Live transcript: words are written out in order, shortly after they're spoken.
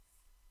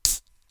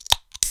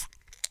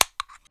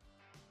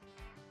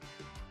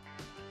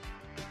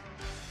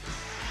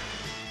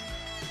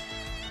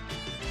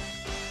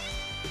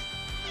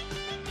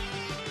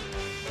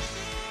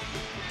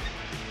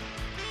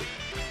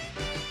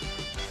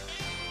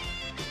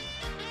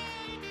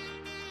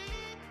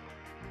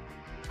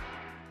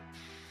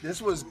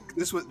This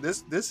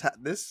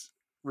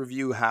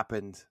review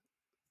happened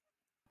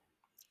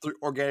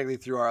organically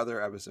through our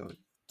other episode.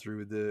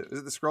 Through is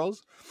it the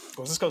Scrolls?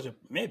 Was this culture?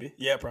 Maybe.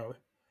 Yeah, probably.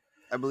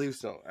 I believe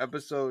so.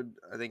 Episode,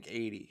 I think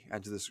 80,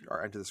 Enter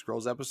the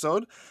Scrolls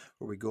episode,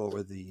 where we go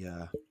over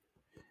the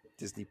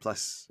Disney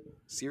Plus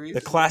series.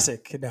 The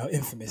classic, now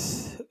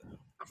infamous.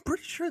 I'm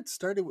pretty sure it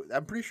started with.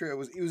 I'm pretty sure it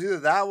was either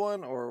that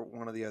one or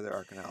one of the other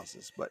Arc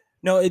Analysis. But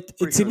no, it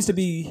sure seems to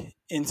be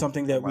in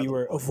something that we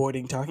were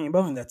avoiding talking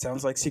about, and that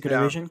sounds like Secret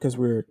Invasion, because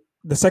we're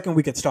the second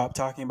we could stop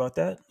talking about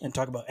that and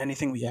talk about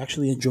anything we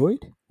actually enjoyed,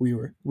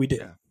 we did.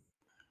 Yeah.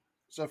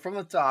 So from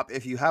the top,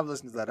 if you have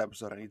listened to that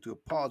episode, I need to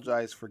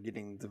apologize for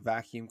getting the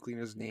vacuum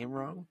cleaner's name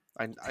wrong.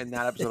 In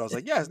that episode, I was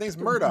like, "Yeah, his name's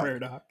Murdoch."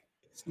 Murdoch.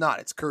 It's not.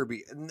 It's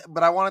Kirby.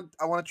 But I want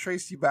to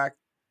trace you back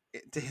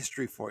to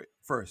history for it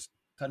first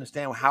to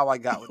understand how I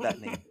got with that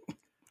name.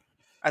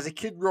 As a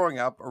kid growing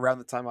up, around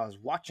the time I was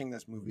watching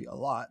this movie a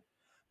lot,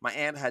 my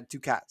aunt had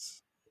two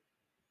cats,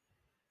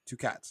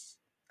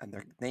 and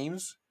their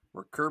names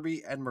were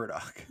Kirby and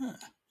Murdoch. Huh.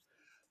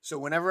 So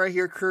whenever I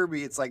hear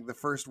Kirby, it's like the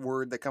first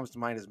word that comes to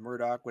mind is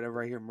Murdoch.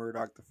 Whenever I hear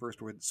Murdoch, the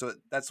first word. So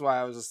that's why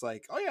I was just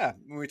like, oh yeah,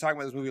 when we were talking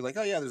about this movie, like,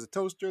 oh yeah, there's a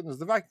toaster and there's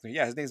the vacuum cleaner.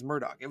 Yeah, his name's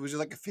Murdoch. It was just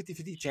like a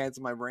 50-50 chance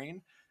in my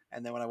brain.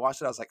 And then when I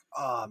watched it, I was like,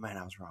 oh man,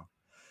 I was wrong.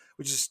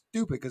 Which is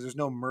stupid because there's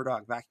no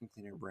Murdoch vacuum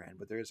cleaner brand,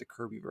 but there is a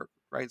Kirby version,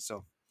 right?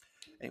 So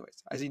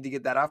anyways, I just need to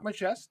get that off my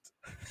chest.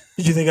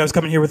 Did you think I was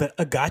coming here with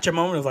a gotcha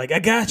moment of like, I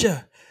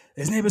gotcha?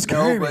 His name is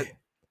Kirby.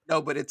 No,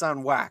 but it's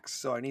on wax,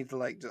 so I need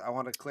to I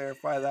want to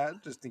clarify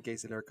that just in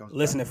case it ever comes.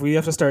 Listen, if we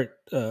have to start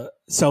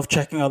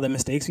self-checking all the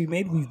mistakes we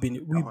made, we'd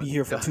be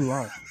here for too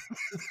long.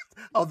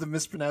 All the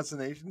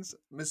mispronunciations.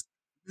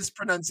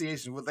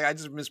 I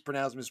just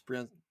mispronounced.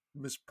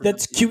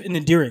 That's cute and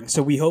endearing.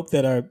 So we hope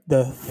that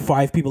the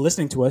 5 people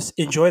listening to us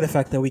enjoy the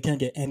fact that we can't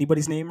get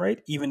anybody's name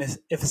right, even if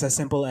it's as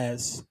simple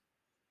as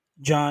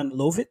John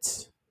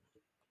Lovitz.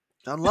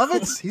 John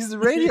Lovitz, he's the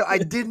Radio. I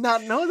did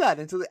not know that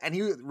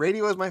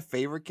Radio was my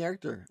favorite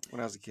character when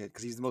I was a kid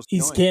because he's the most.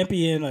 He's annoying.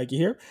 campy and like you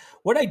hear.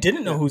 What I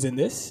didn't know who's in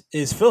this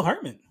is Phil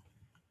Hartman.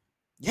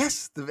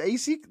 Yes, the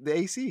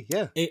AC,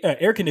 yeah.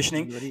 Air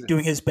conditioning,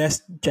 doing his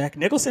best Jack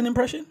Nicholson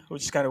impression,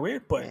 which is kind of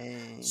weird, but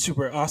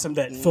super awesome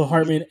that Phil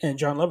Hartman and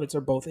John Lovitz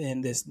are both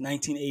in this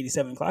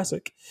 1987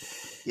 classic.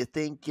 You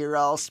think you're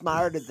all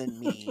smarter than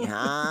me,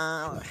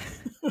 huh?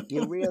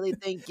 You really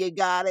think you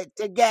got it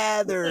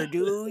together,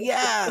 do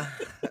ya?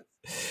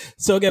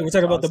 So again, we're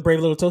talking about The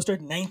Brave Little Toaster,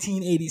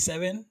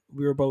 1987.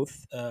 We were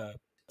both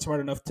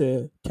smart enough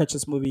to catch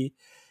this movie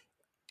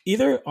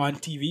either on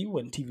TV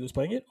when TV was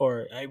playing it,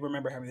 or I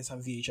remember having this on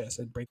VHS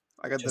and break.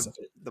 I got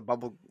the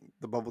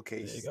bubble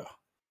case. There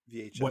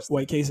you go. VHS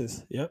white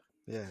cases. Yep.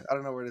 Yeah, I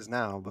don't know where it is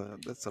now,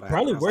 but that's what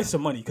probably worth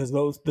some money because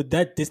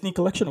that Disney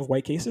collection of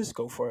white cases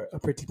go for a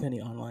pretty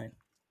penny online.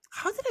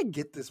 How did I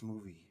get this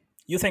movie?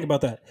 You think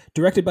about that.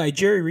 Directed by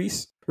Jerry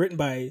Reese, written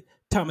by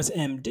Thomas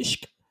M.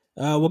 Dishk.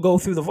 We'll go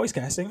through the voice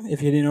casting.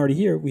 If you didn't already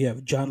hear, we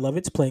have John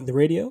Lovitz playing the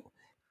Radio,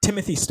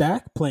 Timothy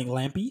Stack playing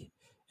Lampy,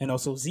 and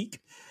also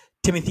Zeke.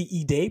 Timothy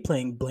E. Day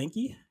playing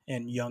Blanky,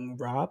 and young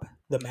Rob,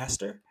 the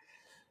Master.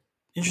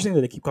 Interesting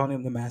that they keep calling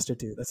him the Master,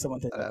 too. That's the one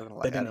thing that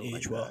didn't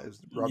age well. It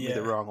rubbed me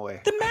the wrong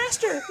way. The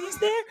Master, he's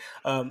there.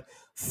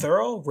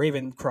 Thurl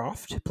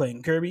Ravencroft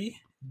playing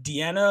Kirby.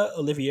 Deanna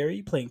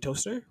Olivieri playing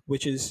Toaster,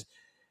 which is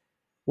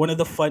one of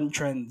the fun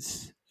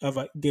trends of,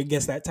 I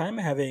guess, that time,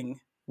 having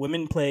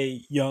women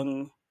play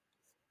young,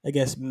 I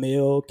guess,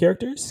 male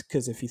characters.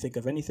 Because if you think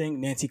of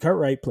anything, Nancy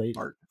Cartwright played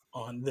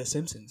on The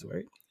Simpsons,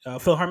 right?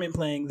 Phil Hartman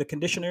playing the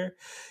Conditioner,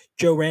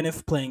 Joe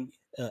Ranif playing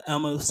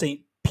Elmo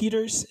St.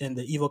 Peters and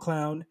the Evil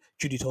Clown,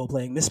 Judy Toll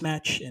playing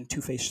Mismatch and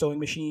Two-Face Sewing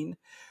Machine,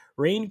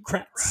 Rain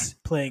Kratz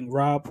playing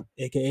Rob,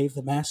 aka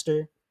the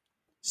Master,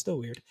 still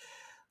weird.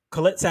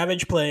 Colette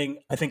Savage playing,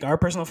 I think, our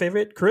personal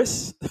favorite,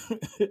 Chris.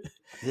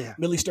 Yeah.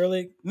 Mindy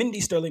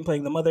Sterling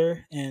playing the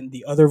mother and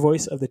the other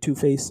voice of the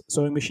Two-Face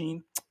Sewing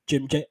Machine,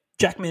 Jim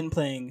Jackman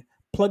playing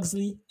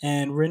Plugsley,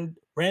 and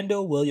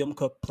Randall William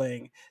Cook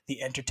playing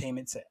the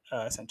Entertainment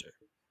Center.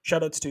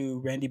 Shoutouts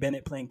to Randy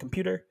Bennett playing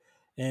computer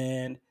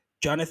and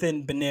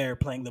Jonathan Benair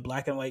playing the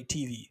black and white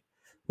TV,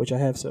 which I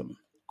have some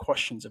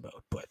questions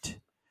about. But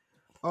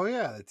oh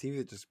yeah, the TV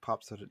that just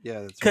pops out.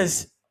 Yeah, that's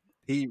because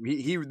they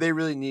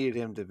really needed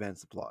him to advance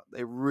the plot.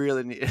 They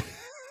really needed.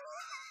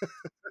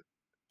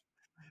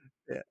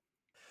 Yeah.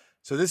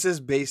 So this is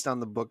based on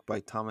the book by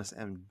Thomas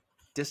M.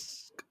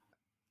 Dishk.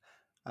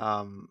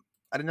 I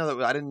didn't know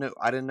that. I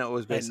didn't know it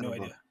was based on a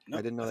book. Nope,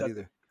 I didn't know that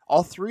either.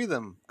 All 3 of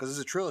them, because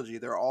it's a trilogy,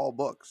 they're all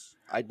books.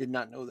 I did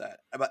not know that.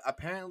 But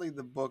apparently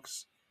the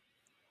books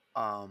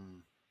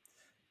don't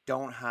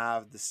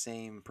have the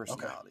same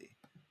personality.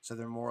 Okay. So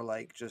they're more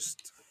like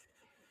just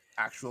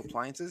actual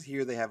appliances.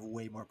 Here they have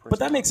way more personality. But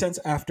that makes sense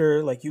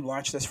after like you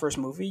launch this first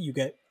movie, you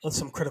get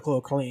some critical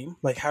acclaim.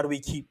 Like, how do we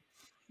keep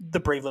the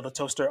Brave Little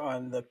Toaster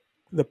on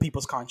the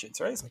people's conscience,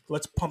 right? It's like,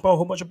 let's pump out a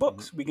whole bunch of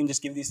books. Mm-hmm. We can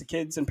just give these to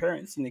kids and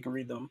parents and they can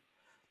read them.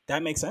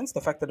 That makes sense.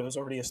 The fact that it was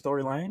already a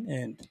storyline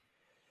and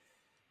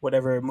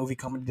whatever movie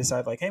company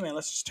decide, like, hey man,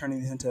 let's just turn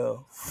these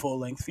into full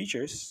length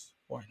features.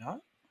 Why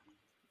not?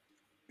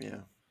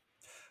 Yeah.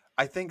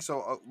 I think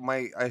so.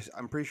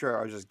 I'm pretty sure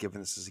I was just given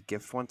this as a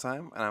gift one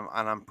time, and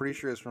I'm pretty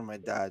sure it's from my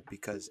dad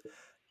because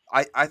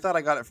I thought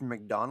I got it from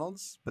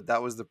McDonald's, but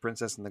that was the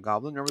Princess and the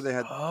Goblin. Remember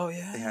Oh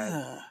they had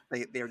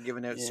yeah, they were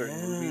giving out certain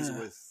movies yeah.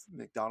 with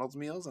McDonald's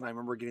meals, and I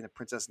remember getting the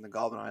Princess and the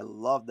Goblin. And I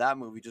loved that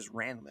movie just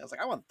randomly. I was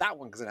like, I want that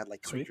one because it had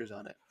like Sweet. creatures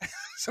on it.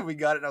 So we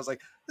got it, and I was like,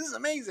 this is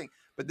amazing.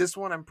 But this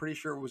one, I'm pretty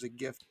sure was a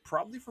gift,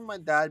 probably from my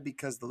dad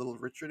because the Little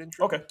Richard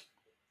intro. Okay.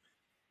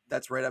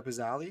 That's right up his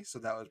alley. So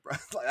that was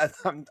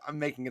like, I'm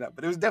making it up,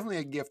 but it was definitely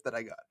a gift that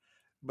I got.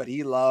 But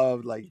he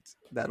loved like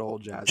that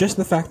old jazz. Just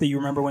the fact that you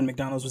remember when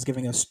McDonald's was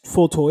giving us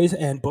full toys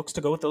and books to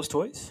go with those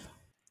toys.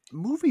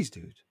 Movies,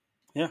 dude.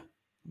 Yeah.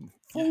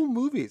 Full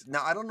movies.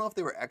 Now I don't know if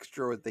they were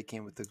extra or if they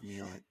came with the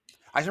meal.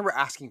 I remember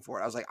asking for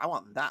it. I was like, I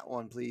want that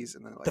one, please.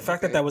 And then like, The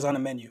fact that was on a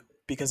menu,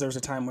 because there was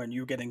a time when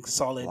you were getting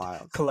solid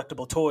Wild.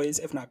 collectible toys,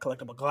 if not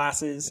collectible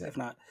glasses, Yeah. if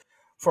not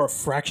for a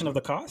fraction of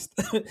the cost,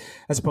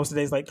 as opposed to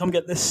days like, come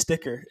get this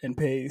sticker and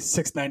pay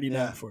 $6.99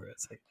 Yeah. for it.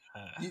 It's like,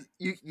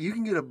 you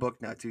can get a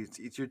book now too.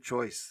 It's your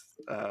choice.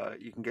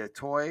 You can get a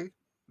toy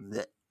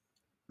that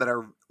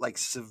are like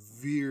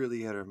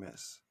severely hit or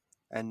miss,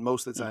 and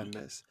most of the time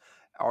miss,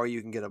 or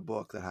you can get a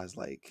book that has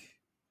like,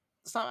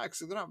 it's not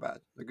actually, they're not bad.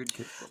 They're good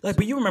kids books. like,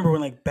 but you remember when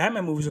like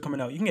Batman movies were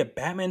coming out? You can get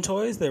Batman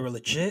toys. They were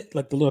legit,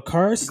 like the little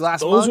cars. The glass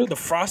those mug? are the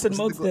frosted Was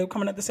it the mugs. They were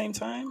coming at the same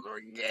time. Those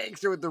are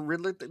gangster with the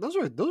Riddler thing. Those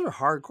are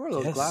hardcore.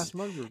 Those Yes. glass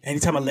mugs. Were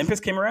Anytime crazy. Olympus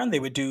came around,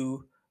 they would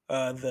do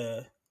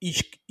the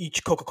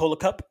each Coca-Cola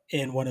cup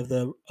in one of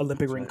the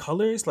Olympic ring right.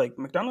 colors. Like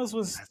McDonald's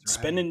was That's right.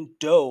 spending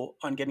dough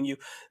on getting you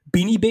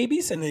Beanie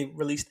Babies, and they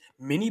released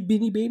mini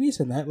Beanie Babies,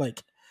 and that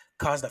like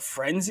caused a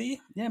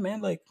frenzy. Yeah,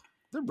 man, like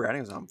Their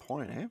branding was on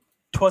point, eh?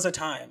 'twas a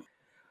time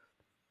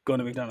going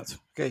to McDonald's.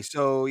 Okay,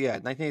 so yeah,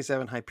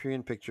 1987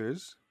 Hyperion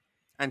Pictures,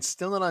 and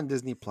still not on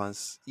Disney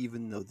Plus,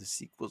 even though the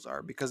sequels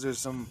are, because there's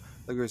some,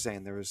 like we were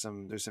saying, there's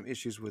some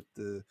issues with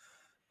the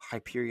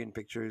Hyperion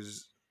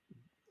Pictures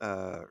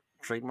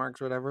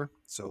trademarks or whatever,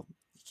 so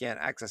you can't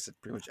access it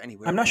pretty much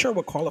anywhere. I'm not sure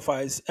what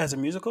qualifies as a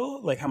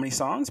musical, like how many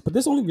songs, but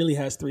this only really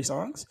has 3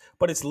 songs,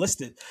 but it's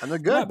listed. And they're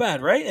Not good.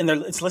 bad, right? And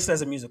it's listed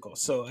as a musical.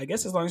 So I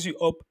guess as long as you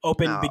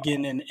open, No.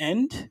 begin, and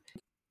end.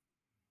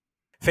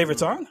 Favorite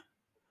song?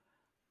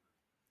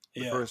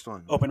 The first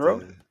one, Open with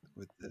Road?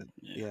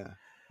 Yeah.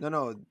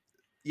 No,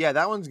 yeah,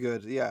 that one's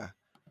good. Yeah,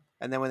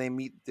 and then when they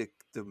meet the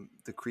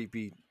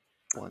creepy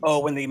ones.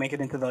 Oh, when they make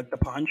it into the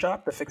pawn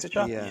shop, the fix-it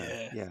shop?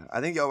 Yeah.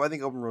 I think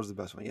Open Road's the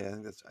best one. Yeah,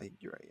 I think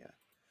you're right. Yeah.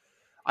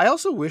 I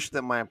also wish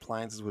that my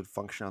appliances would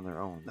function on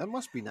their own. That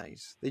must be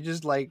nice. They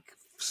just like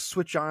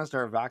switch on and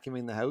start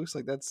vacuuming the house.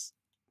 Like that's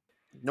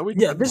nobody.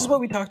 Yeah, this is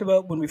what we talked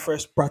about when we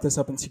first brought this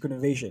up in Secret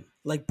Invasion.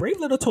 Like Brave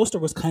Little Toaster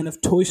was kind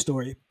of Toy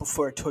Story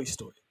before Toy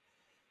Story.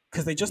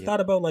 Because they just thought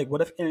about like,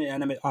 what if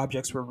inanimate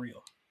objects were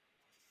real?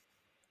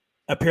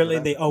 Apparently,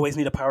 they always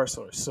need a power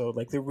source. So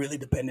like they're really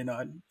dependent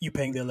on you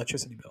paying the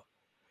electricity bill.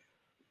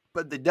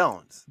 But they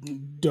don't.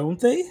 Don't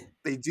they?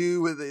 They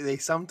do. They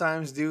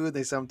sometimes do.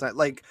 They sometimes,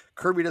 like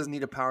Kirby doesn't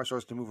need a power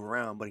source to move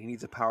around, but he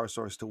needs a power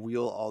source to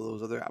wheel all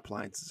those other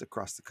appliances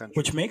across the country.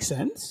 Which makes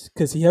sense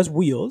because he has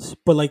wheels.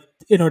 But like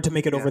in order to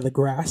make it over the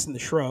grass and the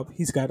shrub,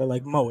 he's got to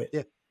like mow it.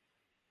 Yeah.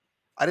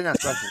 I didn't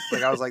ask questions.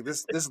 Like I was like,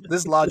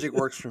 this logic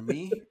works for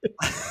me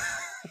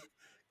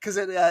because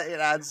it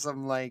adds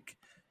some like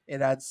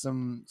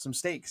some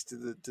stakes to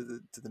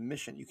the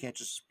mission. You can't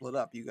just split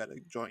up. You got to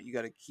join. You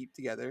got to keep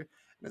together.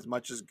 And as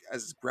much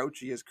as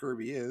grouchy as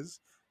Kirby is,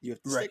 you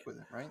have to stick with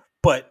him, right?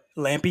 But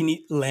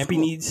Lampy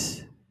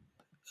needs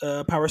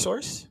a power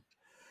source.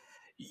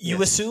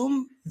 You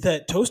assume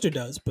that Toaster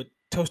does, but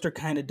Toaster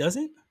kind of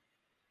doesn't.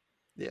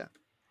 Yeah.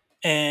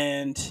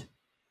 And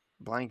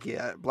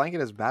Blanket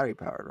is battery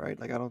powered, right?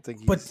 Like I don't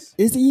think he's. But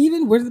is he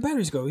even? Where do the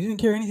batteries go? He didn't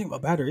care anything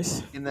about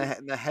batteries. In the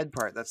head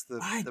part, that's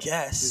I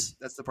guess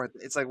that's the part.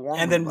 It's like warm.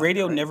 And then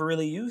Radio never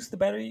really used the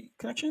battery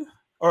connection.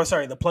 Or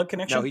sorry, the plug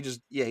connection. No, he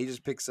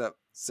just picks up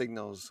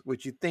signals,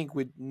 which you think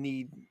would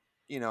need,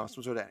 some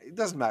sort of. It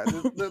doesn't matter.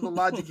 The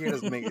logic here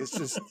doesn't make it. It's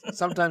just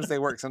sometimes they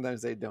work,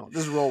 sometimes they don't.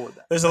 Just roll with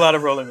that. There's a lot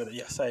of rolling with it.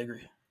 Yes, I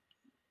agree.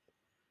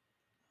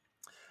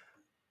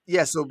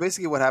 Yeah, so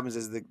basically what happens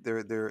is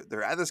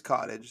they're at this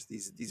cottage.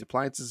 These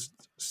appliances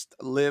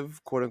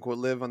live, quote unquote,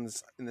 live in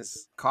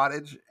this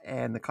cottage,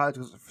 and the cottage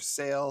goes for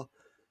sale,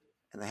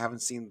 and they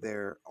haven't seen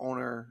their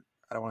owner.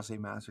 I don't want to say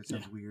master; it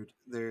sounds weird.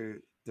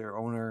 Their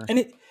owner,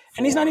 and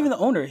he's not even the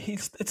owner.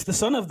 It's the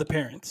son of the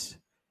parents.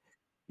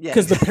 Yeah,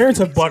 because the parents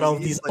have bought all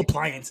of these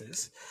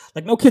appliances.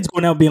 Like no kid's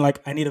going out being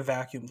like, I need a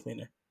vacuum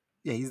cleaner.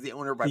 Yeah, he's the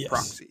owner by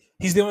proxy.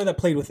 He's the owner that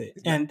played with it,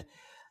 and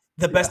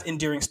the best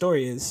endearing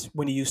story is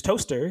when he used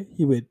Toaster,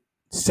 he would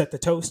set the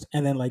toast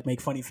and then like make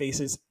funny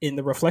faces in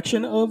the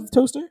reflection of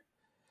Toaster,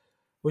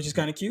 which is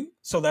kind of cute.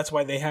 So that's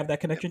why they have that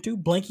connection too.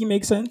 Blanky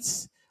makes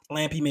sense.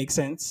 Lampy makes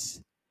sense.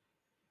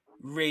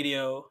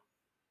 Radio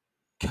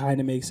kind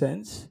of makes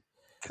sense.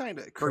 Kind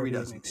of. Kirby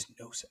doesn't. Makes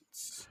no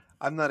sense.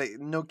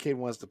 No kid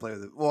wants to play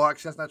with it. Well,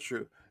 actually, that's not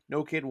true.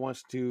 No kid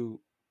wants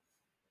to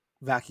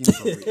Vacuum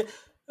cleaner.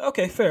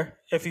 Okay, fair.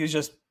 If he was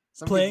just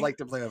Some kids playing, like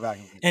to play with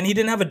vacuum cleaner. and he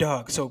didn't have a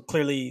dog, so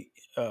clearly,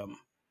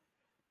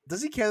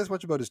 Does he care this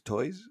much about his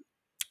toys?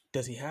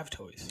 does he have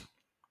toys?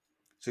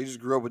 So he just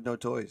grew up with no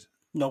toys,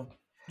 No.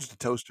 just a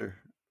toaster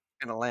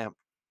and a lamp.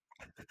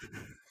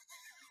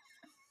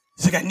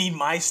 He's like, I need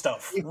my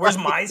stuff. Where's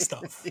my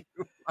stuff?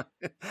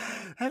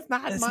 That's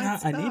not It's my not.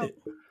 stuff. I need it.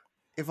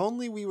 If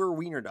only we were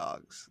wiener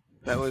dogs.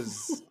 That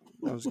was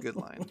a good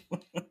line.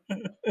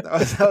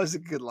 That was a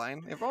good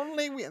line. If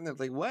only we. And they're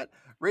like, what?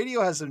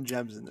 Radio has some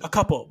gems in this. A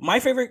couple.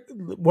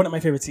 One of my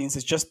favorite scenes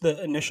is just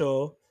the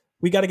initial.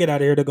 We got to get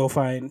out of here to go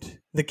find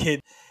the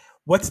kid.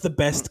 What's the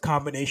best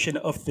combination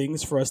of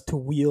things for us to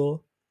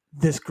wheel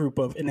this group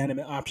of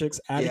inanimate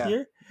objects out of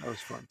here? That was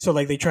fun. So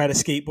like they try to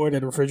skateboard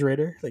at a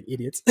refrigerator, like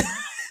idiots.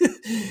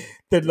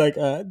 Then like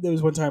there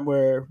was one time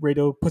where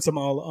Radio puts them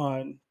all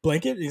on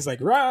blanket. And he's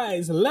like,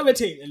 "Rise,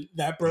 levitate," and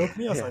that broke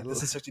me. I was like,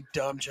 "This is such a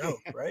dumb joke,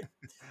 right?"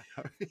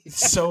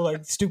 It's so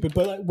like stupid.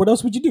 But like, what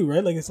else would you do,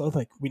 right? Like it's all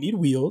like we need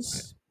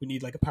wheels, we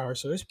need like a power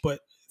source, but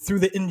through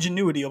the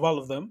ingenuity of all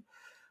of them,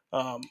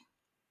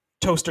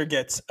 Toaster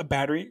gets a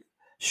battery,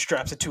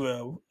 straps it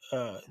to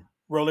a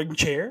rolling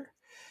chair,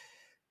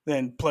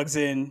 then plugs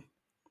in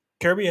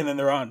Kirby, and then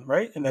they're on,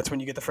 right? And that's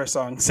when you get the first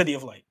song, "City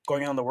of Light,"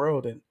 going on the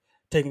world and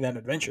taking that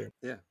adventure.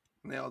 Yeah,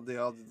 and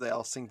they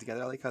all sing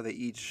together. I like how they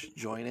each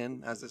join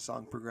in as the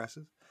song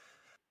progresses.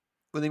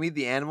 When they meet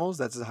the animals,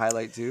 that's a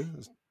highlight too.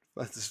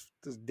 This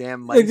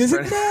damn mice. Like, is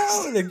it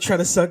now? They're trying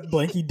to suck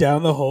Blanky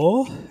down the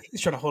hole.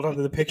 He's trying to hold on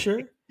to the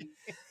picture.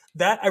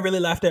 That I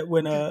really laughed at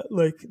when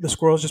like the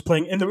squirrel's just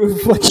playing in the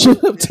reflection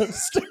of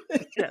Toaster.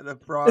 Yeah, the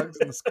frogs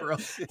and the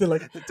squirrels. They're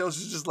like, the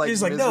Toaster's just like,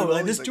 he's like, no, miserable.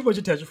 like, there's He's too much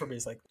attention for me.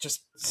 It's like,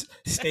 just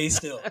stay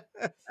still.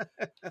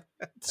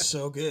 It's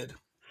so good.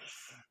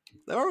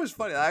 That one was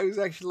funny. I was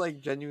actually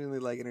like genuinely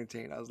like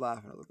entertained. I was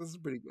laughing. I was like, this is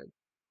pretty good.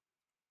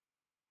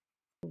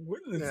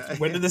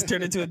 When did this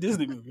turn into a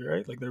Disney movie,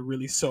 right? Like they're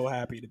really so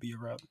happy to be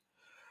around.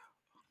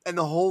 And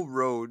the whole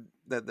road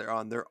that they're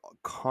on, they're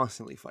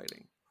constantly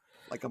fighting,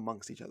 like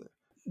amongst each other.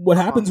 What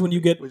happens when you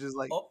get which is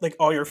like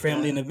all your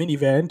family in a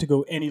minivan to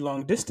go any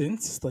long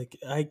distance? Like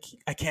I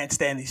can't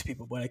stand these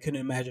people, but I couldn't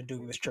imagine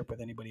doing this trip with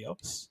anybody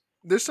else.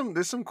 There's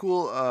some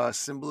cool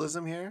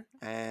symbolism here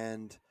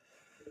and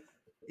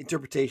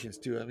interpretations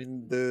too. I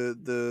mean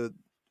the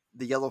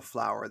yellow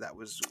flower that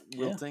was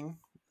wilting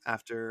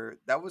after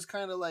that was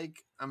kind of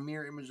like a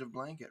mirror image of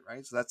Blanket,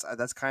 right? So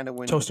that's kind of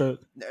when Toaster.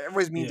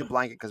 Everybody's mean to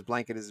Blanket because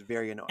Blanket is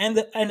very annoying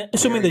and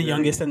assuming the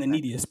youngest and the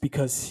neediest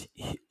because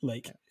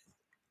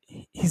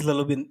he's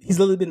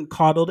literally been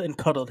coddled and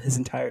cuddled his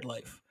entire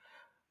life.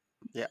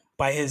 Yeah,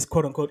 by his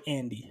quote unquote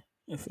Andy.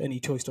 If any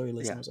Toy Story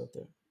listeners out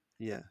there.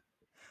 Yeah.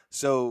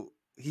 So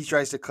he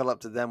tries to cuddle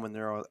up to them when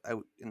they're all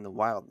out in the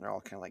wild, and they're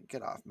all kind of like,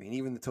 "Get off me!" And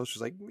even the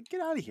Toaster's like, "Get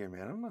out of here,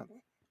 man! I'm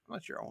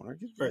not your owner.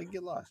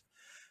 Get lost."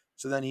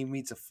 So then he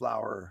meets a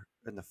flower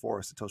in the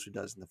forest. The Toaster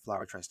does, and the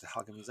flower tries to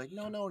hug him. He's like,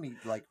 "No," and he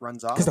like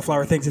runs off because the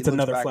flower thinks it's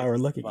another flower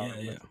looking.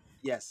 Yeah.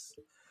 Yes.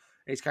 And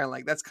he's kind of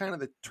like that's kind of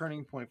the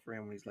turning point for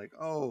him when he's like,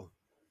 "Oh,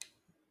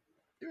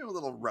 you're a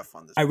little rough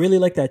on this." I really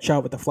like that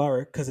shot with the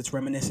flower because it's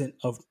reminiscent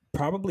of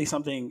probably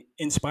something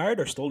inspired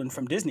or stolen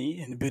from Disney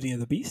in the Beauty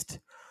and the Beast.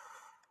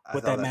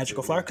 With that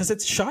magical flower, because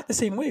it's shot the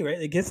same way, right?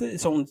 It gets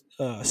its own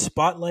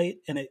spotlight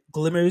and it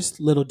glimmers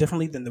a little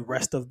differently than the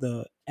rest of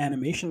the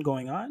animation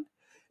going on.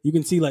 You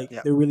can see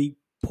they're really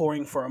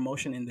pouring for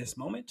emotion in this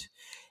moment,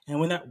 and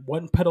when that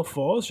one petal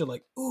falls, you're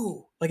like,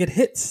 "Ooh!" Like it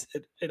hits,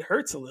 it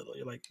hurts a little.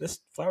 You're like,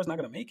 "This flower's not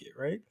gonna make it,"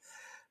 right?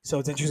 So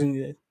it's interesting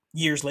that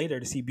years later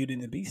to see Beauty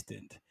and the Beast,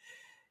 and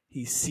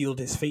he sealed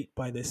his fate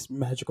by this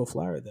magical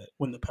flower that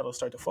when the petals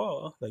start to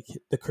fall, like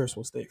the curse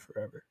will stay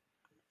forever.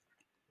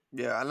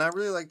 Yeah, and I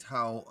really liked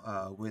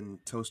how when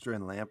Toaster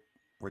and Lamp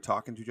were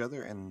talking to each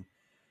other, and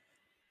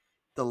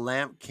the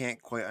Lamp can't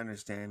quite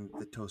understand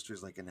the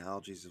Toaster's like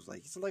analogies. It was like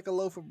it's like a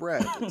loaf of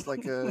bread. It's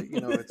like a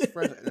it's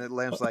fresh. And the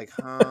Lamp's like,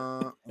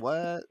 huh?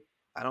 What?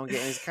 I don't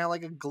get it. It's kind of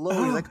like a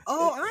glow. He's like,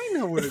 oh, I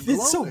know what a glow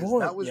is.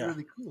 That was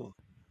really cool.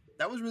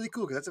 That was really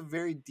cool because that's a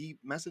very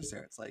deep message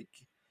there. It's like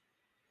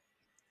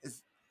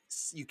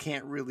you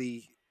can't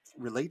really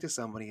relate to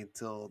somebody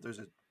until there's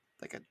a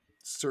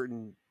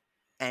certain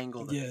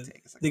angle that they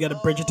take. It's like, they got to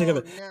bridge it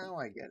together. Now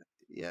I get it.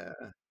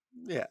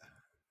 Yeah.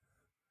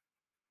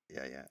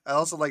 I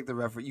also like the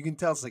reference. You can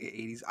tell it's like an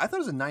 80s. I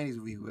thought it was a 90s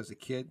movie as a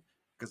kid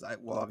because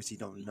obviously you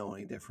don't know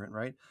any different,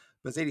 right?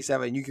 But it's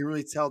 87, and you can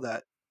really tell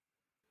that.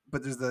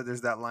 But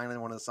there's that line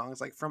in one of the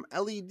songs like from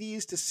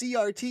LEDs to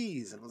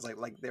CRTs, and it was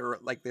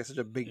they're such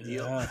a big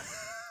deal.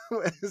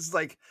 It's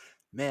like,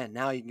 man,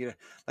 now you can get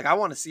I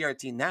want a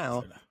CRT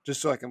now just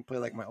so I can play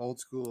like my old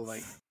school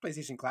like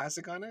PlayStation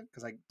Classic on it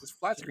because those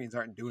flat screens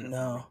aren't doing it.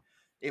 No,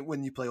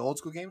 when you play old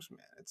school games, man,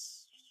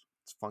 it's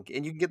funky,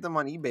 and you can get them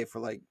on eBay for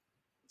like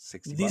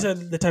 $60. These are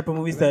the type of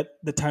movies that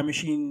the Time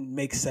Machine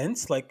makes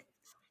sense. Like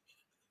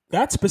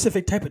that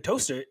specific type of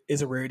toaster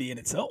is a rarity in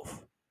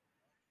itself.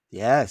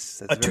 Yes,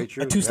 that's very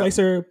true. A two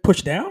slicer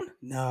push down?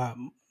 Nah,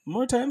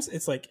 more times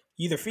it's like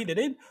either feed it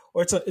in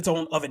or it's its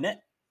own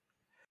ovenette.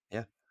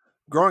 Yeah.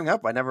 growing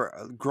up, I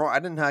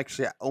didn't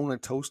actually own a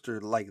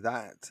toaster like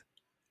that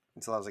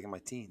until I was like in my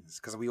teens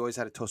because we always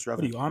had a toaster What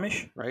are oven, you,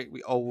 Amish? right?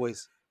 We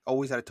always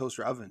had a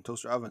toaster oven. So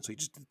you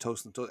just did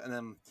toast and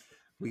then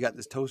we got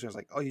this toaster. I was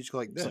like, oh, you just go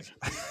like It's like,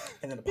 this.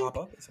 and then the pop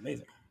up. It's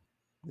amazing.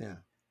 Yeah,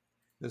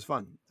 it was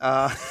fun.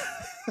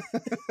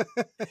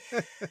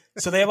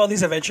 So they have all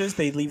these adventures.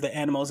 They leave the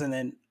animals, and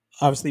then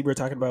obviously we're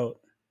talking about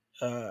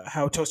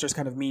how Toaster's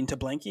kind of mean to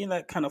Blanky, and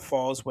that kind of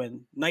falls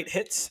when night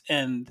hits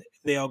and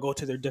they all go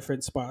to their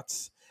different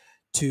spots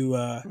to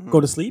go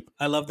Mhm. to sleep.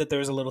 I love that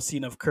there's a little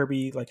scene of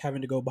Kirby like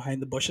having to go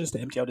behind the bushes to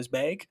empty out his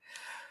bag.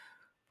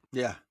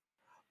 Yeah,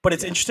 But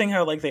it's yeah. interesting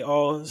how like they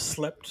all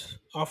slept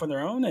off on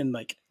their own, and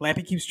like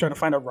Lampy keeps trying to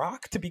find a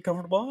rock to be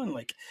comfortable on,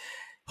 like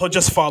he'll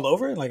just fall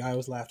over. Like I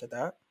always laughed at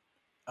that.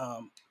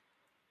 Um,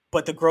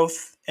 but the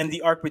growth and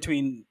the arc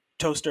between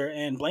Toaster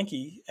and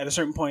Blanky at a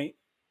certain point,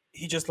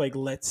 he just like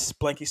lets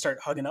Blanky start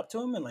hugging up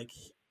to him, and like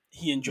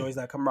he enjoys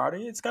that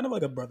camaraderie. It's kind of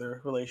like a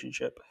brother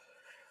relationship.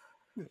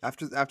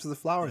 After the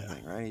flower Yeah.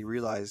 thing, right? He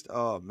realized,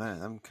 oh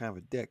man, I'm kind of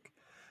a dick.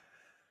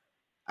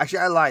 Actually,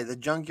 I lied. The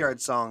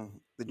Junkyard song,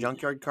 the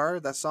Junkyard car,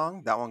 that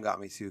song, that one got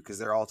me too because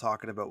they're all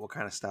talking about what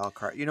kind of style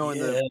car. You know, in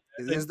Yeah, like,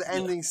 there's the yeah,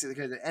 ending scene.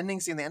 The ending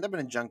scene, they end up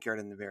in a junkyard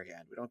in the very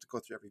end. We don't have to go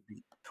through every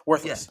beat. Yeah,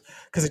 worthless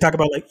because they talk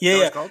about like that yeah,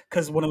 was yeah. called.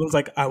 Because one of them's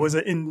like I was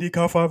an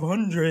IndyCar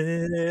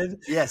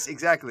 500. Yes,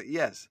 exactly.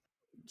 Yes,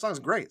 song's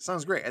great.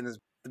 Song's great, and there's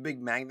the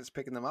big magnets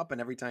picking them up,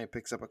 and every time he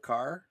picks up a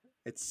car,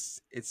 it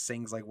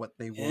sings like what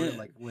they were, Yeah.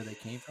 like where they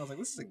came from. I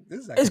was like, this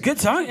is It's a actually good a good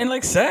song tune. and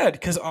like sad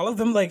because all of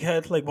them like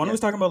had like one Yeah, was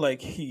talking about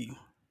like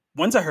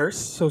one's a hearse,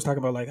 so it's talking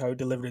about like how he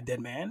delivered a dead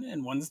man,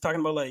 and one's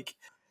talking about like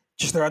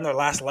just they're on their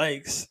last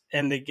legs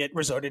and they get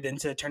resorted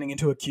into turning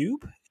into a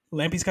cube.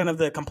 Lampy's kind of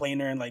the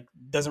complainer and like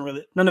doesn't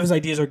really none of his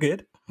ideas are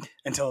good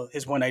until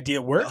his one idea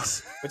no,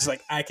 works, which is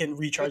like I can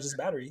recharge this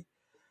battery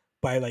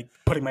by like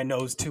putting my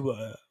nose to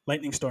a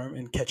lightning storm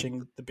and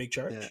catching the big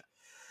yeah. charge.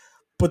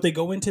 But they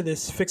go into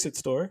this fix it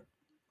store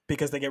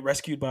because they get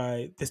rescued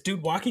by this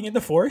dude walking in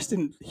the forest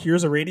and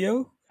hears a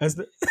radio as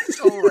the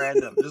So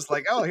random, just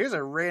like, oh, here's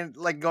a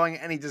like going,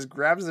 and he just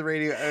grabs the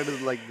radio out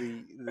of like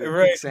the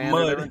right quicksand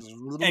or whatever, mud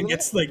and just and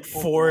gets like pulls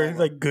them 4 over.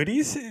 like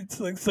goodies. It's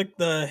like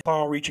the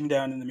ball reaching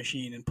down in the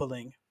machine and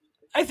pulling.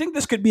 I think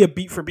this could be a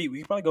beat for beat. We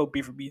could probably go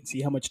beat for beat and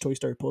see how much Toy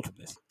Story pulled from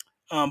this.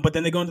 But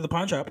then they go into the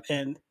pawn shop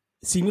and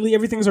seemingly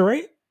everything's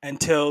alright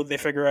until they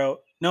figure out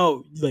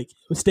no, like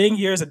staying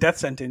here is a death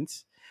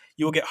sentence.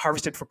 You will get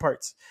harvested for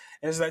parts.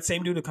 And there's that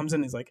same dude who comes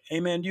in and is like,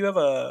 "Hey man, do you have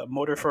a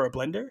motor for a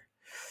blender?"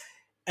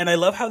 And I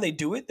love how they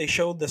do it. They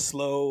show the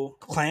slow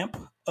clamp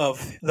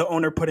of the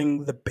owner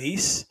putting the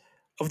base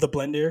of the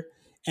blender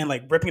and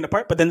like ripping it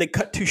apart, but then they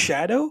cut to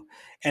Shadow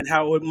and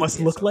how it must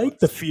Yeah, look so it like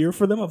the looks. fear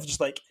for them of just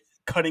like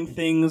cutting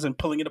things and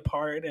pulling it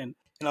apart, and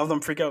all of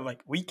them freak out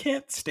like we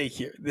can't stay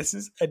here. This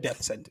is a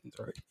death sentence,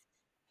 right?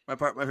 My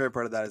favorite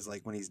part of that is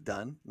like when he's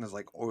done and there's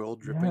like oil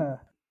dripping, Yeah.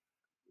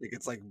 like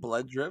it's like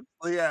blood drip.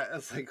 Yeah,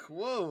 it's like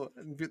whoa,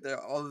 and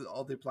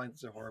all the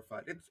appliances are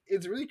horrified.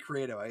 It's really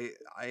creative. I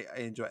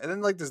enjoy it. And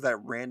then like there's that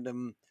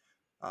random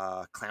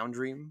clown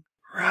dream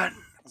run.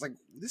 I was like,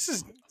 this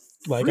is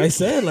Like I freaky.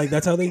 said, like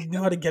that's how they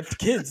know how to get the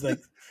kids. Like,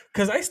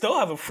 because I still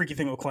have a freaky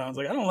thing with clowns.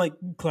 Like I don't like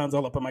clowns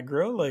all up on my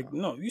grill. Like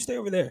no, you stay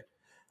over there.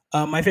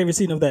 My favorite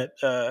scene of that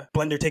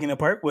blender taken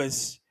apart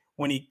was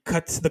when he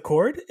cuts the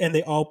cord and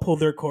they all pull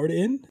their cord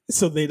in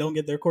so they don't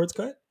get their cords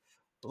cut.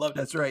 Loved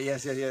it. That's right.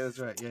 Yes, yeah, yeah. That's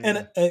right. Yeah,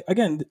 And yeah.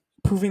 again,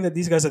 proving that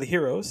these guys are the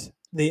heroes,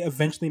 they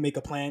eventually make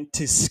a plan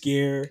to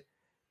scare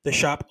the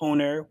shop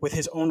owner with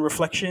his own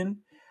reflection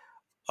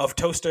of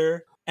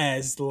Toaster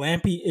as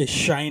Lampy is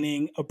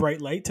shining a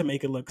bright light to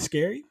make it look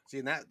scary. See,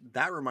 and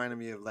that reminded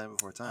me of Land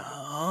Before Time.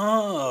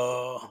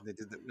 Oh,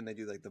 When they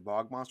do like the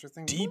bog monster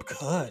thing, deep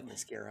cut. and they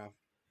scare off.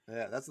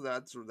 Yeah, that's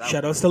that.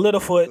 Shoutouts to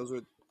Littlefoot. Those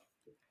were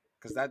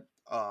because that.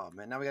 Oh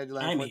man, now we gotta do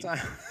I Land Before mean,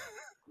 Time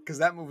because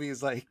that movie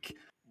is like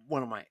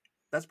one of my.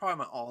 That's probably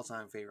my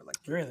all-time favorite. Like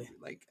kid really. movie.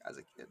 Like as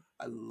a kid,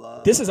 I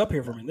love. This is up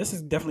here for me. This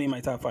is definitely in my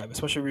top 5,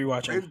 especially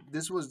rewatching.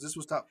 This was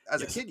top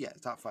as Yes. a kid. Yeah,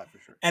 top 5 for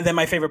sure. And then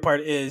my favorite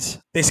part is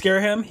they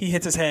scare him, he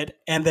hits his head,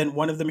 and then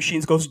one of the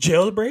machines goes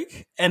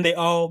jailbreak, and they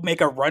all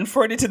make a run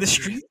for it into the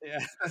street Yeah,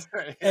 that's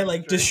right. and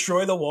like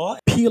destroy the wall,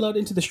 peel out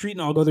into the street,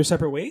 and all go their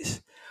separate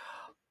ways.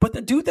 But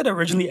the dude that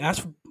originally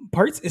asked for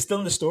parts is still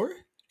in the store,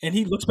 and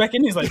he looks back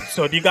in, he's like,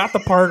 "So do you got the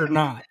part or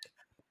not?"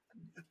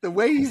 the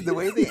way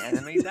they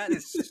animate that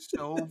is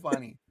so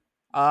funny.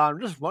 I'm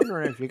just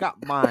wondering if you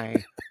got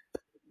my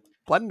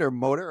blender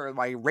motor or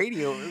my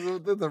radio,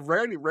 the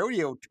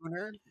rodeo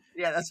tuner.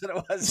 Yeah, that's what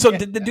it was. So Yeah.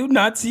 did the dude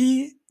not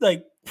see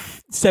like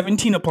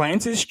 17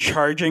 appliances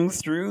charging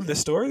through the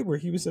store where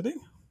he was sitting?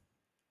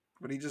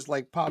 But he just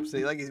like pops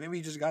it. Like maybe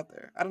he just got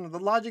there. I don't know. The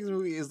logic of the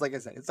movie is like I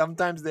said, it's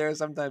sometimes there,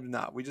 sometimes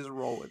not. We just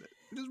roll with it.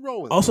 We just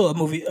roll with Also,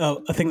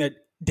 a thing that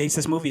dates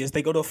this movie is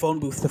they go to a phone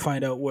booth to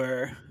find out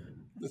where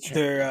it.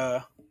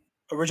 their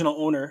original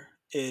owner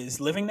is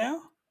living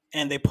now,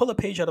 and they pull a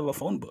page out of a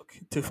phone book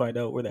to find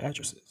out where the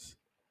address is.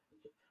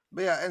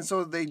 But yeah, and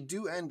so they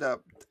do end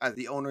up at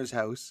the owner's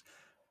house.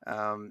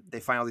 They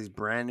find all these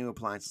brand new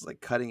appliances,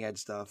 like cutting edge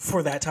stuff.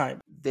 For that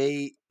time.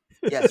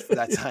 Yes, for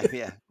that time,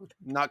 yeah.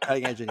 Not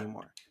cutting edge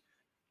anymore.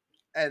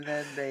 And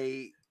then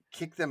they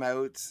kick them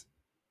out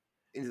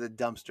into the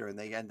dumpster and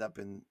they end up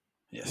in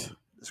the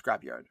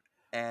scrapyard.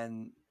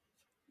 And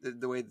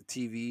the way the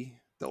TV,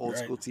 the old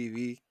school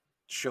TV,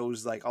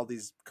 shows like all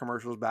these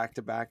commercials back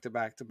to back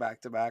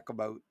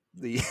about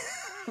the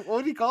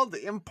what do you call it?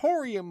 The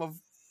emporium of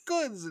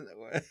goods. And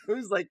it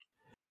was like,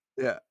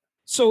 yeah.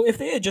 So if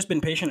they had just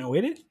been patient and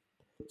waited,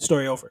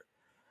 story over.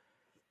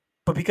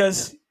 But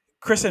because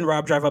Chris and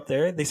Rob drive up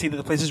there, they see that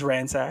the place is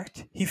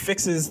ransacked. He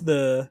fixes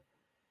the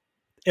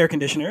air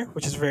conditioner,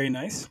 which is very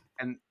nice.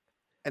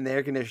 And the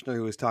air conditioner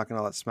who was talking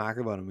all that smack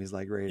about him, he's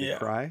like ready to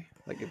cry.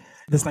 Like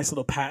this nice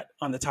little pat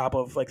on the top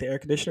of like the air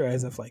conditioner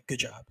as if like, good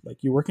job. Like,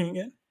 you're working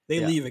again? They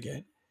leave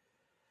again.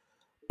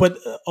 But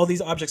all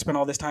these objects spend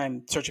all this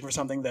time searching for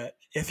something that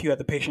if you had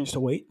the patience to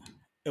wait,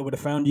 it would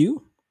have found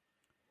you.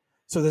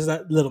 So there's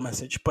that little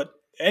message. But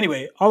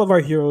anyway, all of our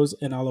heroes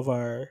and all of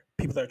our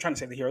people that are trying to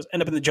save the heroes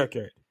end up in the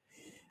junkyard.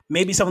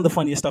 Maybe some of the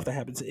funniest stuff that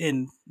happens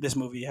in this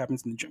movie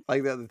happens in the gym.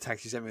 Like the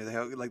text you sent me,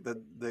 like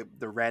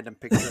the random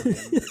picture of him,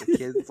 the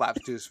kid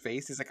flaps to his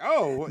face. He's like,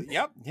 "Oh,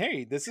 yep,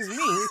 hey, this is me."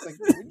 It's like,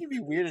 wouldn't you be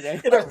weirded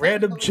out? In a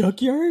random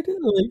junkyard?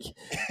 Like,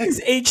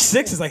 he's age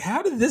 6. It's like,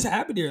 how did this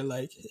happen here?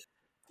 Like,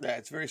 yeah,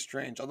 it's very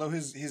strange. Although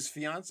his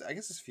fiance, I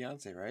guess his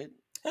fiance, right?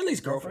 At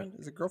least girlfriend.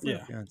 Is it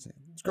girlfriend or fiance?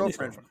 It's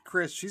girlfriend.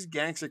 Chris, she's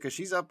gangster because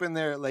she's up in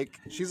there like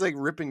she's like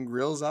ripping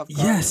grills off.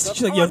 Yes,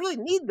 she's like, I really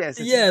need this.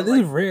 This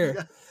is rare.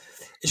 Yeah.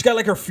 She's got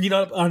like her feet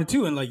up on it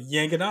too and like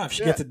yanking off.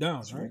 She gets it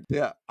down, right?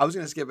 Yeah. I was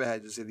gonna skip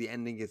ahead to say the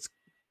ending gets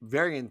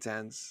very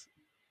intense.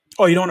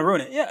 Oh, you don't want to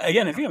ruin it? Yeah.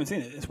 Again, if you haven't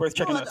seen it, it's worth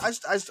checking out.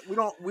 We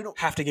don't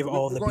have to give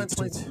all the beats.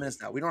 20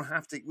 minutes now. We don't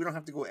have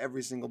to go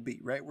every single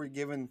beat, right? We're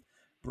given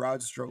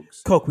broad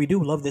strokes. Coke, we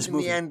do love this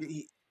movie. In the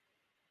end,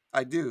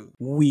 I do.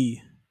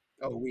 We.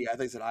 Oh, we. I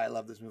think said I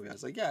love this movie. I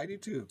was like, yeah, I do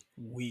too.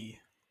 We.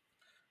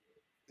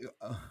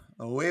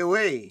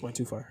 Way. Went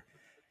too far.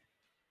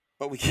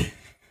 But we.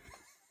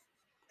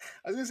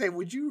 I was gonna say,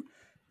 would you?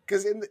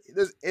 Because in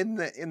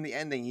the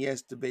ending, he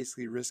has to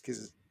basically risk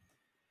his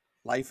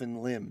life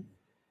and limb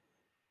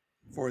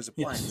for his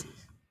appliances. Yes.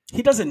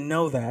 He doesn't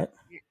know that.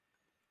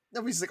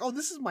 No, he's like, "Oh,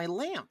 this is my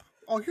lamp.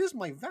 Oh, here's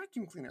my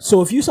vacuum cleaner."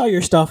 So if you saw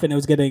your stuff and it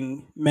was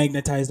getting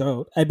magnetized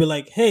out, I'd be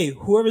like, "Hey,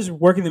 whoever's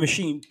working the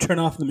machine, turn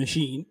off the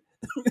machine.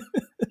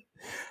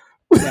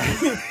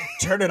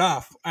 Turn it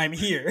off. I'm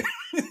here."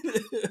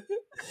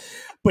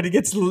 But it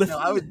gets lifted. No,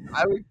 I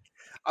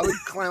would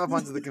climb up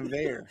onto the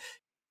conveyor.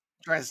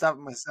 Try to stop it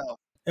myself.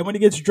 And when it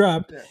gets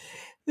dropped,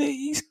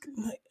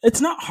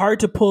 it's not hard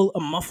to pull a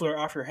muffler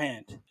off your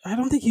hand. I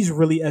don't think he's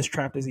really as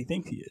trapped as he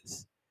thinks he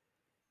is.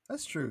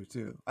 That's true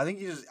too. I think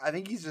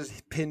he's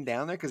just pinned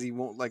down there because he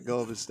won't let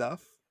go of his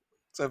stuff.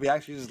 So if he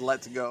actually just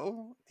lets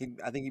go,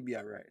 I think he'd be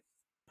all right.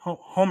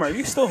 Homer, are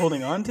you still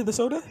holding on to the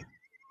soda?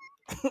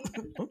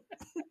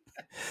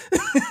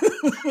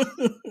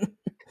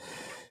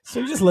 So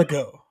you just let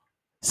go.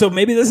 So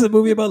maybe this is a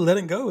movie about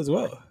letting go as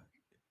well.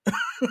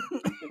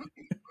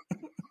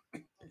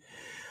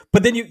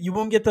 But then you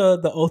won't get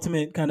the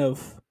ultimate kind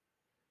of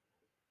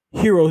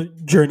hero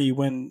journey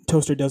when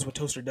Toaster does what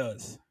Toaster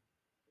does.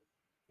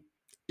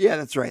 Yeah,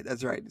 that's right.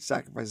 He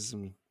sacrifices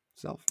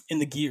himself. In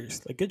the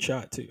gears. Like, good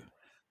shot, too.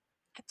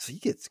 So he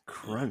gets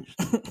crunched.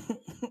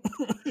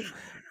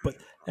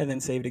 And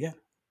then saved again.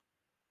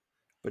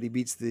 But he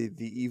beats the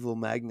evil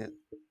magnet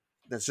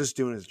that's just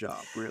doing his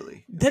job,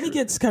 really. Then he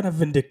gets kind of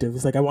vindictive.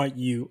 He's like, I want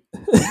you.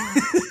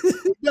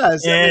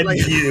 Yes, and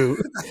you.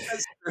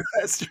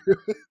 That's true.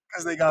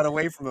 Because they got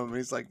away from him. And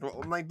he's like,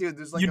 well, I'm like, dude,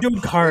 there's like you're doing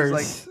cars.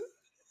 There's like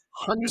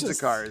hundreds of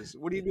cars.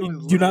 What are you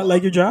doing? Do you not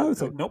like your job?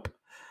 It's like, nope.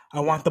 I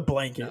want the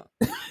blanket.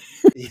 No.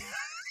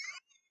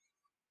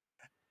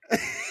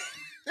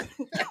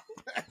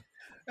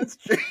 That's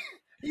true.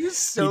 He was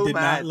so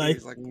mad. Not like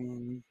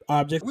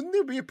object. Wouldn't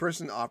there be a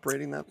person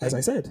operating that thing? As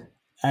I said,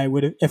 I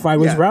would. If I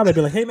was Rob, I'd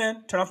be like, hey,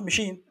 man, turn off the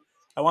machine.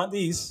 I want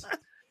these.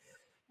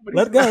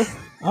 Let it go.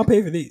 I'll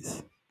pay for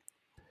these.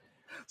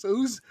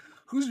 So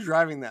who's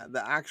driving that?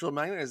 The actual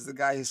magnet is the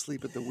guy who's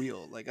asleep at the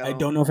wheel. Like I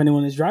don't know if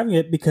anyone is driving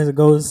it because it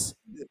goes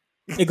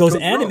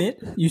animate.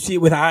 You see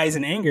it with eyes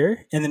and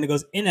anger, and then it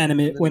goes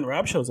inanimate when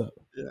Rob shows up.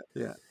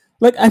 Yeah.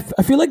 Like I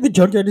feel like the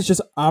junkyard is just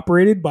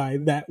operated by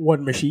that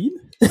one machine.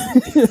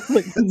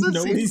 Like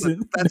nobody's in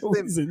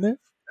there.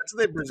 That's what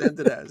they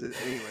presented as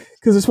anyway.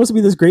 Because it's supposed to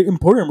be this great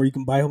emporium where you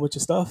can buy a whole bunch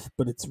of stuff,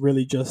 but it's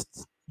really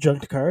just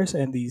junked cars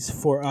and these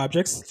 4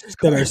 objects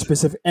that are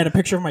specific, and a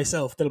picture of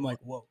myself that I'm like,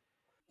 whoa.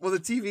 Well, the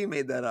TV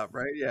made that up,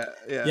 right? Yeah.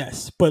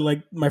 Yes, but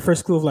like my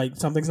first clue of like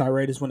something's not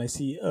right is when I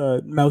see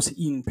a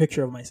mouse-eaten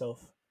picture of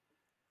myself.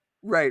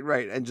 Right,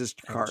 and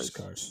just cars.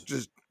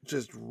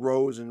 Just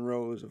rows and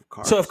rows of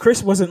cars. So if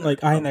Chris wasn't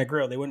like eyeing that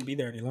girl, they wouldn't be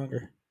there any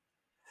longer.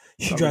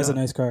 She drives a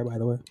nice car, by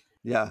the way.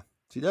 Yeah,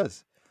 she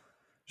does.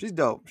 She's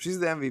dope. She's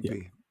the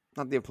MVP,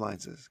 not the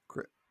appliances.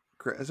 Chris,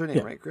 that's her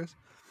name, right, Chris?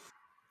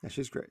 Yeah,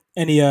 she's great.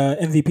 Any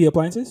MVP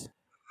appliances?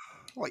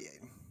 Oh yeah,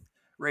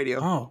 radio.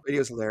 Oh,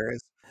 radio's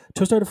hilarious.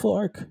 Toaster had a full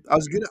arc. I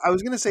was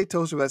gonna say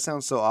Toaster, but that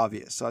sounds so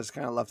obvious, so I just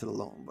kind of left it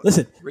alone. But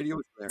Listen, Radio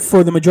was hilarious.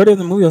 for the majority of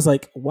the movie, I was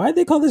like, why did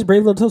they call this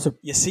Brave Little Toaster?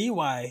 You see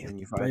why And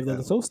you find Brave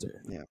Little that-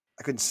 Toaster. Yeah,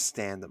 I couldn't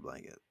stand the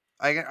blanket.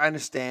 I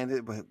understand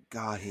it, but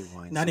God, he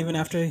whines. Not so even much.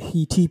 after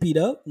he TP'd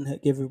up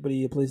and gave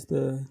everybody a place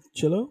to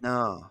chill out.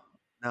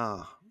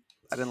 No,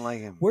 I didn't like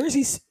him. Where is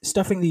he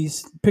stuffing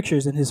these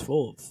pictures in his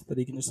folds that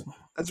he can just?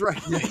 That's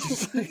right. Yeah,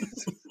 just like,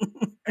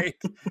 right.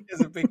 As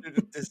a picture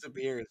just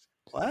disappears.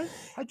 What?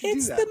 How'd you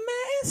It's do that? the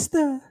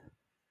master.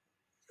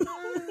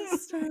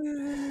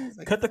 It's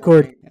like Cut the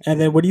cord. boring.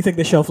 And then, what do you think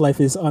the shelf life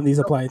is on these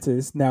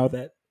appliances now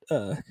that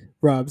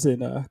Rob's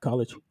in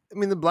college? I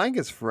mean, the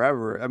blanket's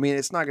forever. I mean,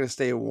 it's not going to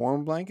stay a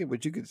warm blanket,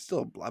 but you could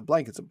still a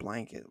blanket's a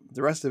blanket.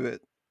 The rest of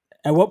it,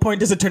 At what point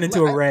does it turn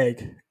into a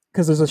rag?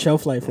 Because there's a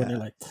shelf life when Yeah.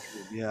 you're like,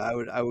 yeah,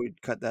 I would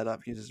cut that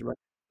up. You just,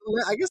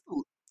 I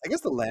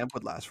guess the lamp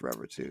would last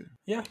forever too.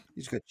 yeah.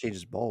 You just got to change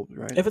its bulb,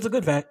 right? If it's a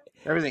good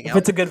Everything if else,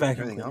 it's a good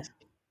vacuum everything cleaner. else.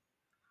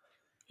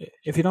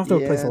 If you don't have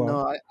to replace a lot,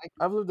 no,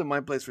 I've lived in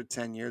my place for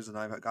 10 years and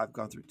I've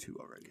gone through 2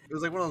 already. It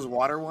was like one of those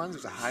water ones. It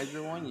was a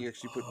Hydra one. You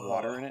actually put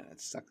water in it. It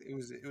sucked. It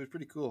was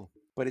pretty cool,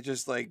 but it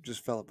just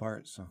fell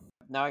apart. So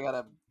now I got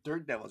a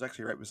Dirt Devil. It's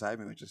actually right beside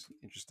me, which is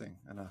interesting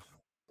enough.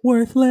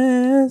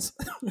 worthless.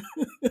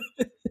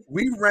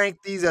 We rank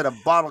these out of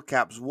bottle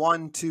caps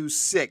 1, 2,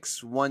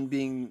 6. 1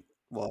 being,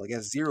 well, I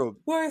guess 0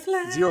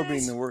 Worthless.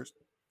 being the worst,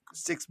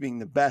 6 being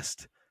the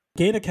best.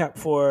 Gain a cap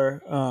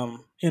for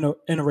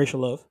interracial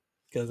love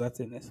because that's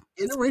in this.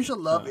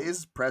 Interracial love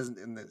is present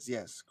in this.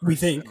 Yes, We Chris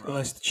think, and Rob.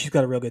 unless she's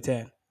got a real good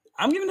tan.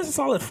 I'm giving this a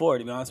solid 4,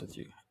 to be honest with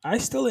you. I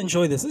still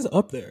enjoy this. This is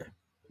up there.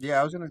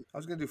 Yeah, I was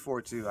gonna do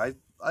 4 too.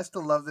 I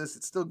still love this.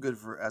 It's still good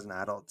for as an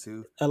adult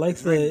too. I like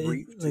It's very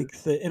brief, too.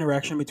 the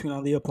interaction between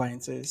all the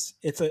appliances.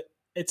 It's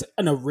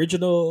an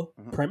original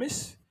Mhm.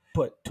 premise,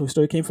 but Toy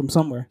Story came from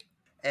somewhere.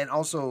 And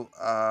also,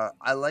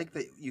 I like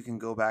that you can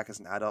go back as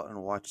an adult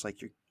and watch like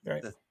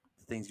Right. the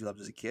things you loved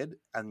as a kid,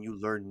 and you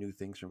learn new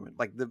things from it.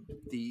 Like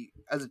the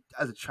as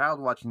a child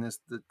watching this,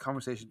 the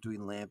conversation between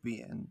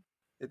Lampy and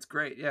it's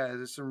great. Yeah,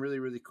 there's some really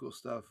really cool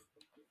stuff.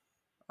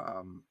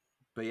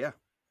 But yeah,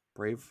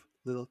 Brave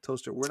Little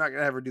Toaster. We're not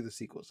gonna ever do the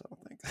sequels, I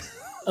don't think.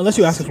 Unless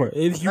you ask for it.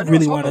 If you I know,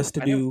 really it's want all- us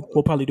to I know. do,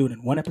 we'll probably do it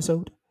in one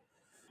episode.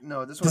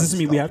 No, this Does this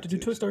mean we have to do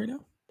Toy Story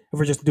now? If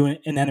we're just doing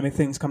inanimate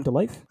things come to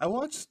life? I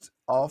watched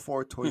all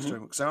 4 Toy Mhm. Story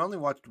because I only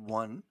watched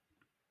one.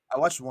 I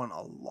watched one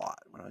a lot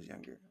when I was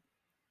younger,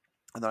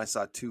 and then I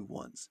saw 2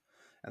 once,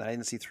 and I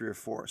didn't see 3 or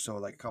 4. So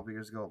like a couple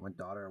years ago, with my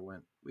daughter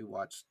went. We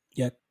watched.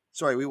 Yeah.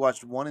 Sorry, we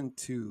watched 1 and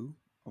 2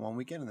 on one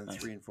weekend, and then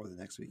Nice. 3 and 4 the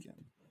next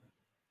weekend.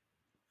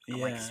 Yeah.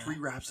 I'm like 3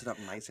 wraps it up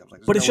nicely. I was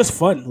like, But "There's it's no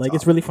just way fun. Like,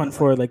 it's really fun I'm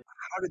for, like,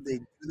 how did they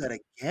do that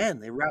again?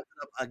 They wrapped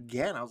it up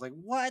again. I was like,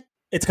 what?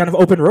 it's kind of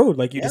open road.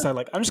 Like, you Yeah. decide,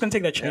 like, I'm just going to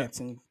take that Yeah. chance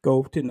and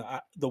go to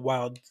the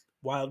wild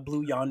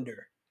blue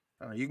yonder.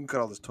 I don't know, you can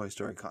cut all this Toy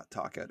Story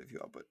talk out if you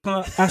want, but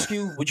I'm going to ask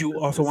you, would you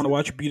also want to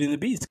watch Beauty and the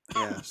Beast?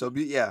 yeah. So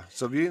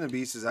Beauty and the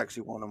Beast is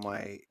actually one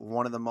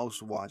of the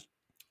most watched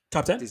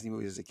Top 10? Disney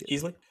movies as a kid.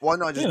 Easily? Well,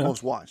 no, just You know.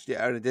 most watched.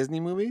 Yeah, out of Disney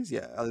movies,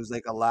 yeah. There's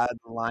like Aladdin,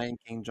 Lion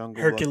King,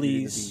 Jungle Book, Beauty and the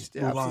Hercules, Beast.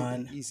 Yeah, absolutely.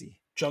 Mulan, Easy.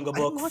 Jungle I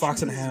didn't Book, watch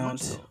Fox and the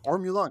Hercules as Hound. much, though. Or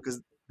Mulan,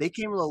 because they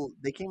came a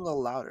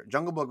little louder.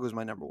 Jungle Book was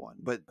my number 1,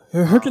 but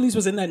Hercules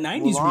was in that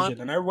 90s Mulan-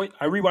 region, and I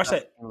rewatched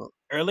that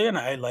earlier, and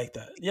I like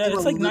that. Yeah, They it's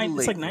were like a little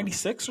it's like late for me.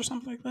 96 or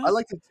something like that. I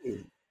liked it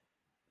too.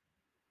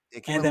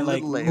 It came And a then, like,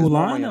 little late. It was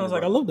more my Mulan, I younger was like,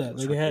 I brother. love that. It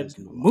was Like, it had Hercules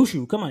and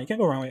Mulan. Mushu. Come on, you can't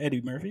go wrong with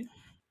Eddie Murphy.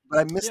 But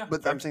I missed. Yeah,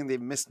 but fair. I'm saying they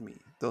missed me.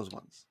 Those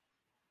ones.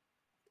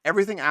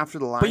 Everything after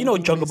the Lion. But you know,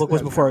 King Jungle movies, Book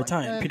was I was before our kinda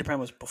like, time. eh. Peter Pan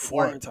was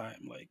before our weren't.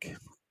 time. Like,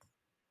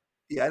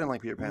 Yeah, I didn't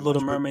like Peter Pan.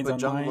 Little much, but- Mermaid's but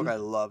Jungle online, Book I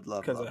loved.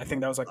 because I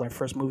think that was like my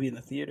first movie in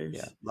the theaters.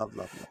 Yeah,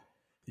 love.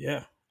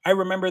 Yeah. I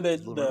remember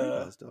Little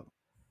Mermaid was dope.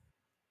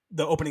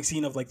 the opening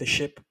scene of like the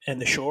ship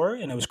and the shore,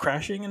 and it was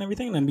crashing and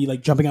everything, and then be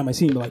like jumping on my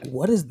seat and be like,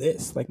 what is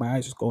this? Like, my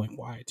eyes just going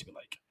wide to be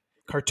like,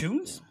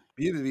 cartoons?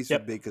 Beauty and the Beast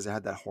Yep. was big because it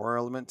had that horror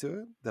element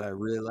to it that I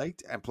really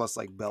liked, and plus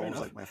like Belle Fair was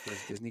enough. like my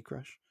first Disney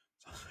crush.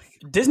 So I was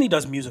like, Disney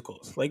does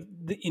musicals. Like,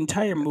 the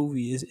entire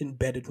movie is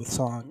embedded with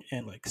song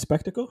and like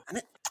spectacle.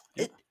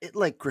 it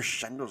like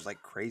crescendos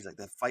like crazy, like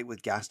the fight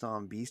with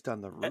Gaston Beast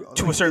on the roof.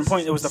 To a certain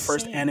point, it was the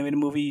first animated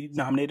movie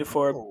nominated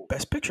for Oh.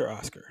 Best Picture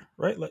Oscar,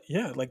 right? Like,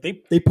 yeah, like they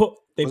put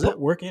Was put it?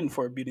 work in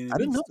for Beauty and the I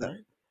didn't Beast, know that.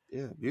 right?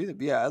 Yeah,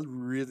 Beauty. Yeah, I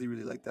really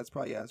like that's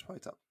probably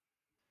top.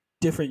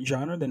 Different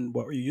genre than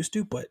what we're used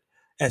to, but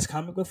as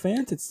comic book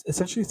fans, it's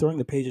essentially throwing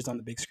the pages on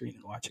the big screen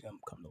and watching them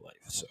come to life.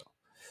 So,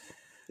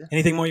 Yeah.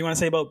 anything more you want to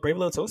say about Brave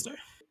Little Toaster?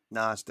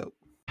 Nah, it's dope.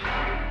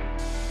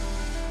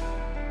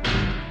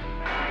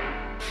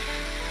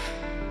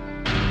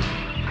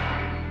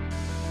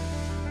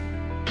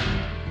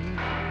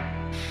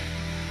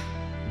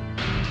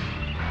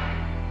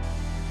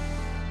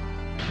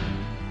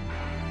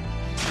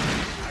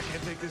 I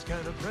can't take this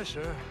kind of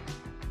pressure.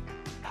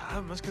 I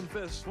must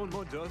confess one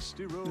more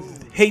dusty road.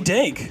 Hey,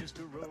 Dank. Just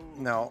a road.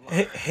 No,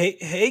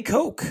 Hey,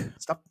 Coke.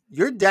 stop.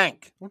 You're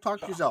dank. Don't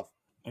talk to yourself.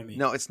 I mean,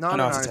 No, it's not I an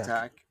know art it's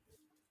attack.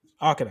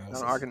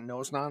 Arcanauts. No,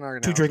 it's not an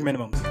art. 2 drink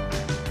minimums.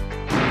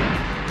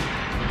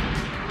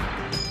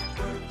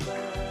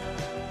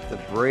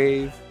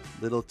 brave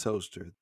little toaster.